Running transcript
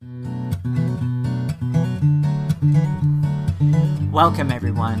Welcome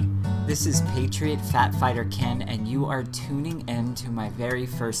everyone. This is Patriot Fat Fighter Ken, and you are tuning in to my very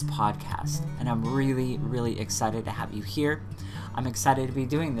first podcast. And I'm really excited to have you here. I'm excited to be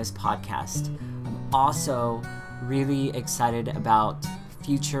doing this podcast. I'm also really excited about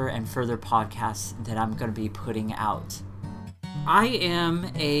future and further podcasts that I'm going to be putting out. I am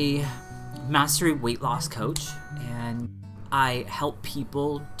a mastery weight loss coach, and I help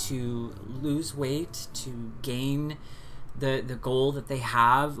people to lose weight, to gain the goal that they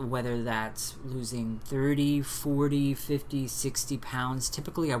have, whether that's losing 30, 40, 50, 60 pounds.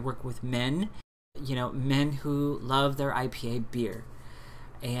 Typically I work with men, men who love their IPA beer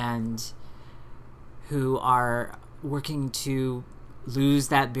and who are working to lose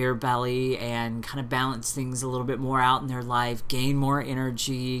that beer belly and kind of balance things a little bit more out in their life, gain more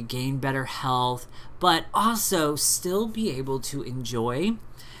energy, gain better health, but also still be able to enjoy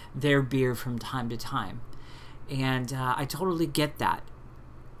their beer from time to time. And I totally get that.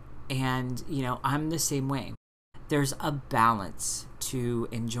 And, I'm the same way. There's a balance to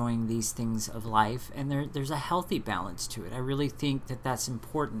enjoying these things of life, and there's a healthy balance to it. I really think that that's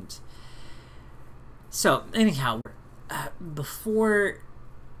important. So, anyhow, before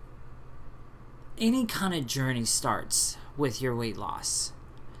any kind of journey starts with your weight loss,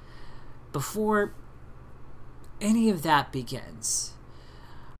 before any of that begins,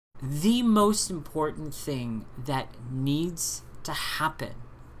 the most important thing that needs to happen,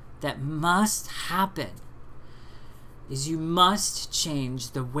 that must happen, is you must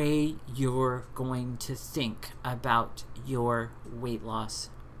change the way you're going to think about your weight loss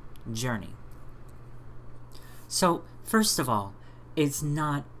journey. So, first of all, it's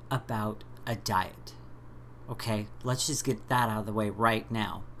not about a diet. Okay? Let's just get that out of the way right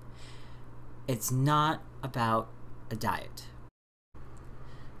now. It's not about a diet.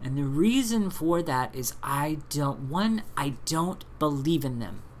 And the reason for that is I don't believe in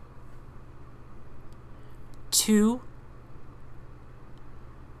them. 2,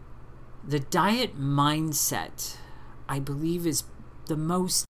 the diet mindset, I believe, is the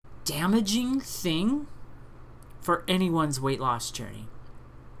most damaging thing for anyone's weight loss journey.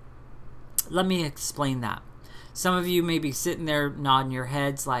 Let me explain that. Some of you may be sitting there nodding your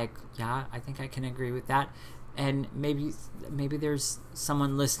heads like, yeah, I think I can agree with that. And maybe there's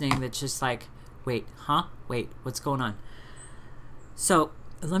someone listening that's just like, wait, what's going on? So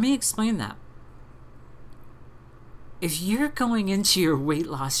let me explain that. If you're going into your weight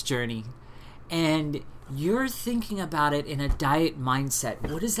loss journey and you're thinking about it in a diet mindset,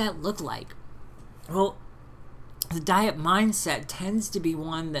 what does that look like? Well, the diet mindset tends to be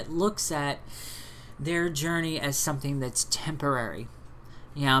one that looks at their journey as something that's temporary.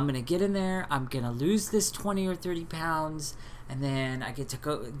 I'm going to get in there, I'm going to lose this 20 or 30 pounds, and then I get to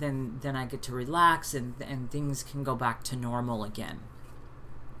go, then I get to relax, and things can go back to normal again.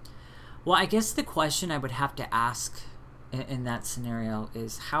 Well, I guess the question I would have to ask in that scenario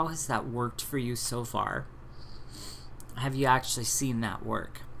is, how has that worked for you so far? Have you actually seen that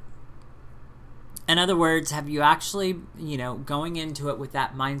work? In other words, have you actually, going into it with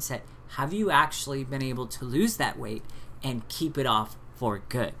that mindset, have you actually been able to lose that weight and keep it off for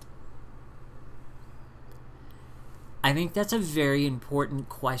good? I think that's a very important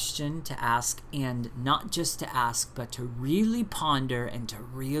question to ask, and not just to ask, but to really ponder and to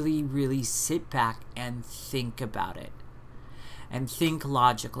really sit back and think about it. And think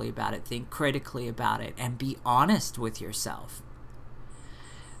logically about it, think critically about it, and be honest with yourself.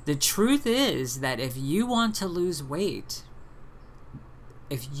 The truth is that if you want to lose weight,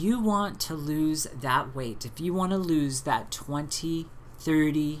 if you want to lose that weight, if you want to lose that 20,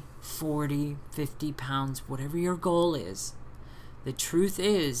 30, 40, 50 pounds, whatever your goal is, the truth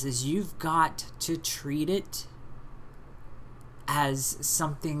is you've got to treat it as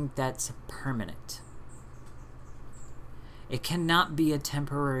something that's permanent. It cannot be a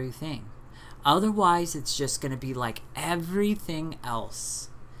temporary thing. Otherwise, it's just going to be like everything else.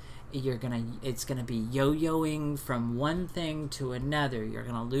 It's going to be yo-yoing from one thing to another. You're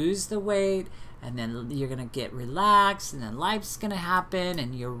going to lose the weight, and then you're going to get relaxed, and then life's going to happen,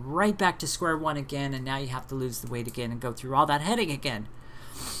 and you're right back to square one again, and now you have to lose the weight again and go through all that headache again.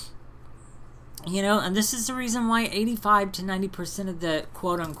 And this is the reason why 85 to 90% of the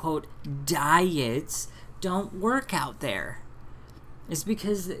quote-unquote diets don't work out there. It's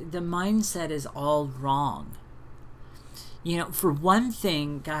because the mindset is all wrong. For one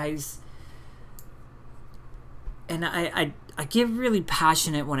thing, guys, and I get really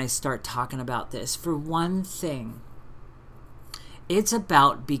passionate when I start talking about this. For one thing, it's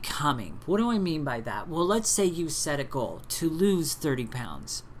about becoming. What do I mean by that? Well, let's say you set a goal to lose 30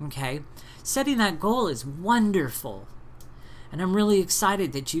 pounds, okay? Setting that goal is wonderful. And I'm really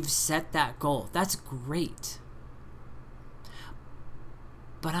excited that you've set that goal. That's great.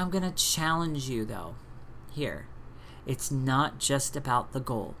 But I'm going to challenge you, though, here. It's not just about the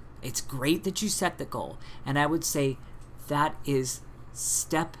goal. It's great that you set the goal. And I would say that is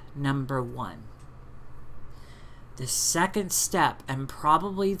step number 1. The second step, and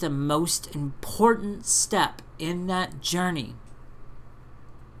probably the most important step in that journey,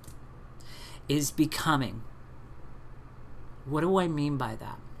 is becoming. What do I mean by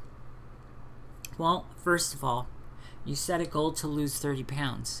that? Well, first of all, you set a goal to lose 30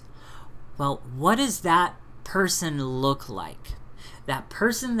 pounds. Well, what does that person look like? That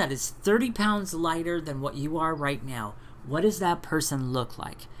person that is 30 pounds lighter than what you are right now, what does that person look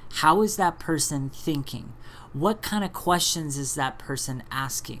like? How is that person thinking? What kind of questions is that person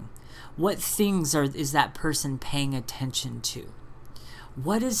asking? What things is that person paying attention to?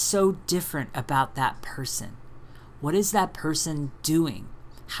 What is so different about that person? What is that person doing?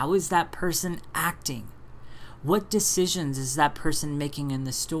 How is that person acting? What decisions is that person making in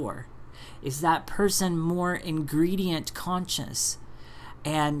the store? Is that person more ingredient conscious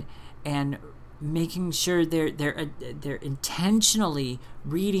and making sure they're intentionally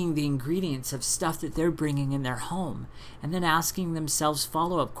reading the ingredients of stuff that they're bringing in their home, and then asking themselves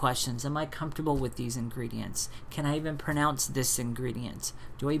follow-up questions? Am I comfortable with these ingredients? Can I even pronounce this ingredient?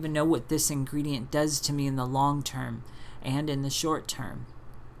 Do I even know what this ingredient does to me in the long term and in the short term?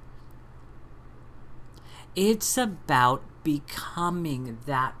 It's about becoming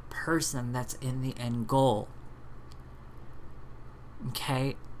that person that's in the end goal.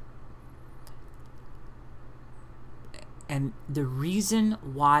 Okay? And the reason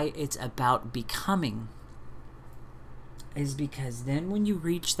why it's about becoming is because then when you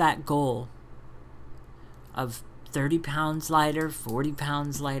reach that goal of 30 pounds lighter, 40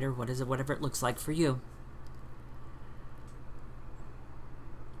 pounds lighter, whatever it looks like for you,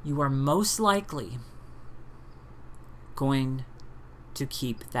 you are most likely going to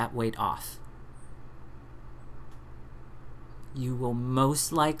keep that weight off. You will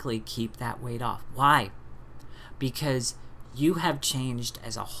most likely keep that weight off. Why? Because you have changed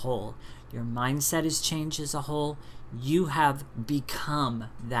as a whole. Your mindset has changed as a whole. You have become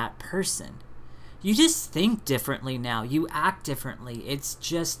that person. You just think differently now. You act differently. It's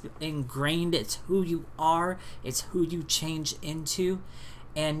just ingrained. It's who you are. It's who you change into.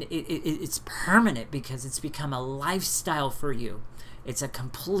 And it's permanent because it's become a lifestyle for you. It's a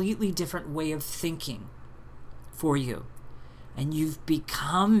completely different way of thinking for you. And you've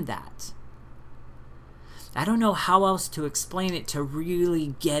become that. I don't know how else to explain it to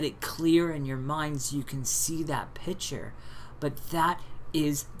really get it clear in your mind so you can see that picture. But that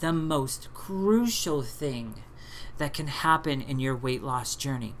is the most crucial thing that can happen in your weight loss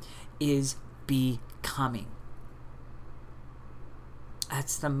journey, is becoming.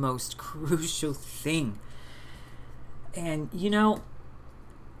 That's the most crucial thing. And you know,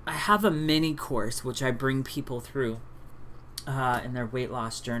 I have a mini course which I bring people through in their weight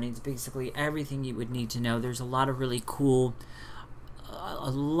loss journey. It's basically everything you would need to know. There's a lot of really cool, a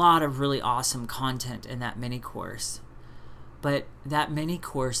lot of really awesome content in that mini course. But that mini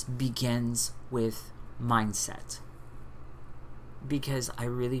course begins with mindset, because I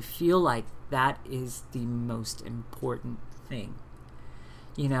really feel like that is the most important thing.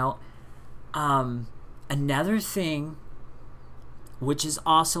 You know, another thing which is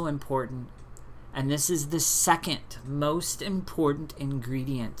also important, and this is the second most important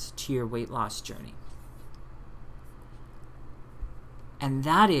ingredient to your weight loss journey, and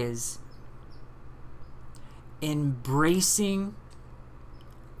that is embracing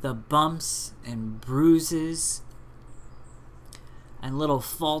the bumps and bruises and little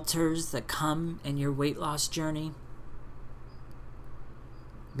falters that come in your weight loss journey.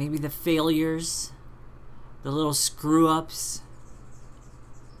 Maybe the failures, the little screw-ups.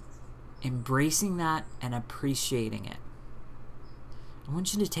 Embracing that and appreciating it. I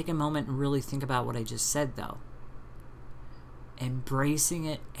want you to take a moment and really think about what I just said, though. Embracing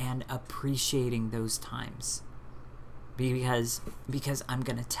it and appreciating those times. Because I'm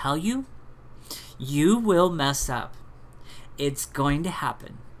going to tell you, you will mess up. It's going to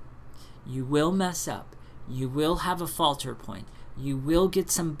happen. You will mess up. You will have a falter point. You will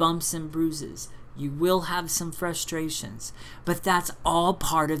get some bumps and bruises. You will have some frustrations. But that's all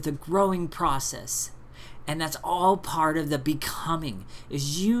part of the growing process. And that's all part of the becoming.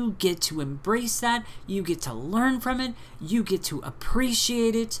 Is you get to embrace that. You get to learn from it. You get to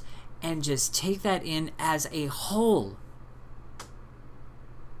appreciate it. And just take that in as a whole.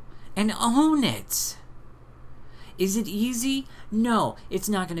 And own it. Is it easy? No, it's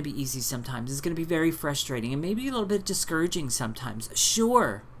not going to be easy sometimes. It's going to be very frustrating and maybe a little bit discouraging sometimes.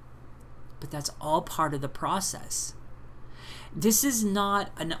 Sure. But that's all part of the process. This is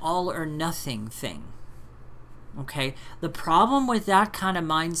not an all or nothing thing. Okay? The problem with that kind of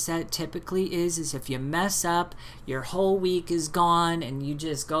mindset typically is if you mess up, your whole week is gone and you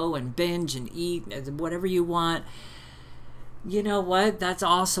just go and binge and eat whatever you want. You know what? That's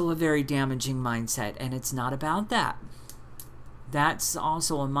also a very damaging mindset, and it's not about that. That's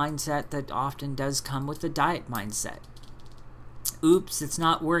also a mindset that often does come with the diet mindset. Oops, it's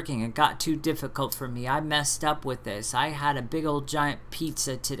not working. It got too difficult for me. I messed up with this. I had a big old giant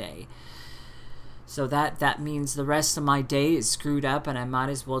pizza today. So that means the rest of my day is screwed up and I might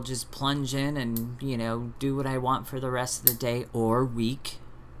as well just plunge in and, do what I want for the rest of the day or week.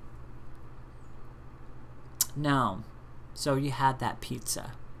 No. So you had that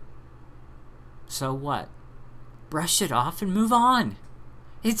pizza. So what? Brush it off and move on.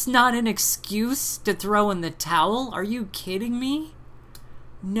 It's not an excuse to throw in the towel. Are you kidding me?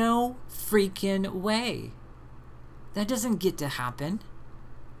 No freaking way. That doesn't get to happen.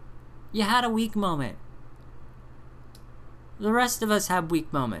 You had a weak moment. The rest of us have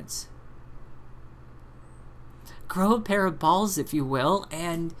weak moments. Grow a pair of balls, if you will,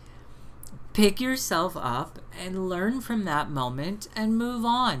 and pick yourself up and learn from that moment and move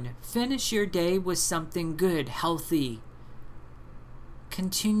on. Finish your day with something good, healthy.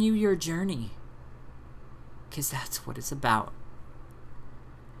 Continue your journey, because that's what it's about.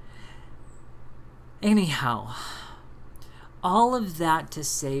 Anyhow, all of that to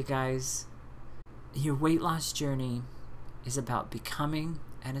say, guys, your weight loss journey is about becoming,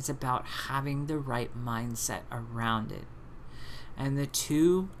 and it's about having the right mindset around it. And the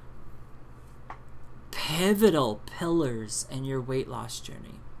two pivotal pillars in your weight loss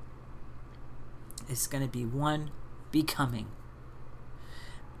journey is going to be 1, becoming,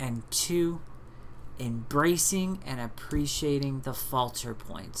 and 2, embracing and appreciating the falter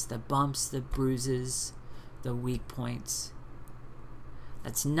points, the bumps, the bruises, the weak points.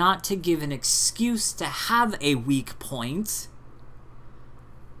 That's not to give an excuse to have a weak point,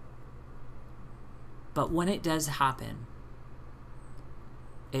 but when it does happen,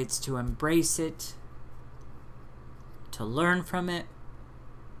 it's to embrace it, to learn from it,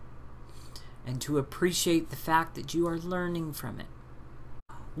 and to appreciate the fact that you are learning from it.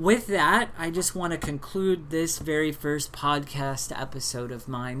 With that, I just want to conclude this very first podcast episode of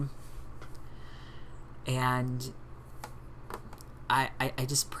mine. And I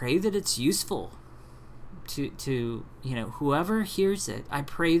just pray that it's useful to whoever hears it. I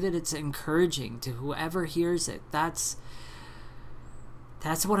pray that it's encouraging to whoever hears it. That's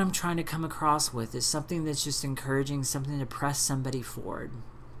what I'm trying to come across with, is something that's just encouraging, something to press somebody forward.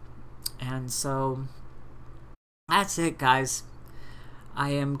 And so that's it, guys.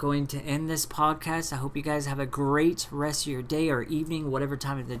 I am going to end this podcast. I hope you guys have a great rest of your day or evening, whatever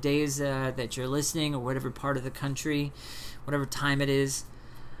time of the day is that you're listening, or whatever part of the country, whatever time it is.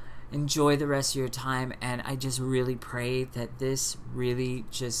 Enjoy the rest of your time, and I just really pray that this really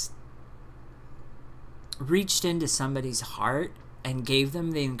just reached into somebody's heart and gave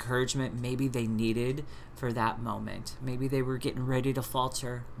them the encouragement maybe they needed for that moment. Maybe they were getting ready to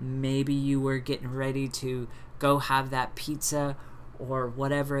falter. Maybe you were getting ready to go have that pizza or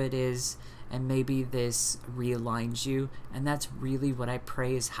whatever it is, and maybe this realigns you. And that's really what I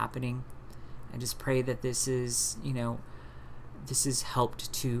pray is happening. I just pray that this is, this has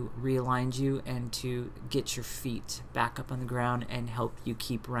helped to realign you and to get your feet back up on the ground and help you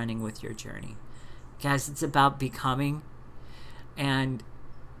keep running with your journey. Guys, it's about becoming, and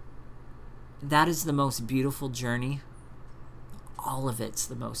that is the most beautiful journey. All of it's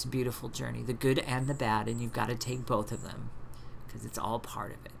the most beautiful journey, the good and the bad, and you've got to take both of them because it's all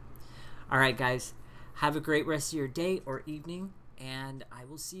part of it. All right, guys, have a great rest of your day or evening, and I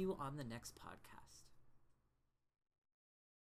will see you on the next podcast.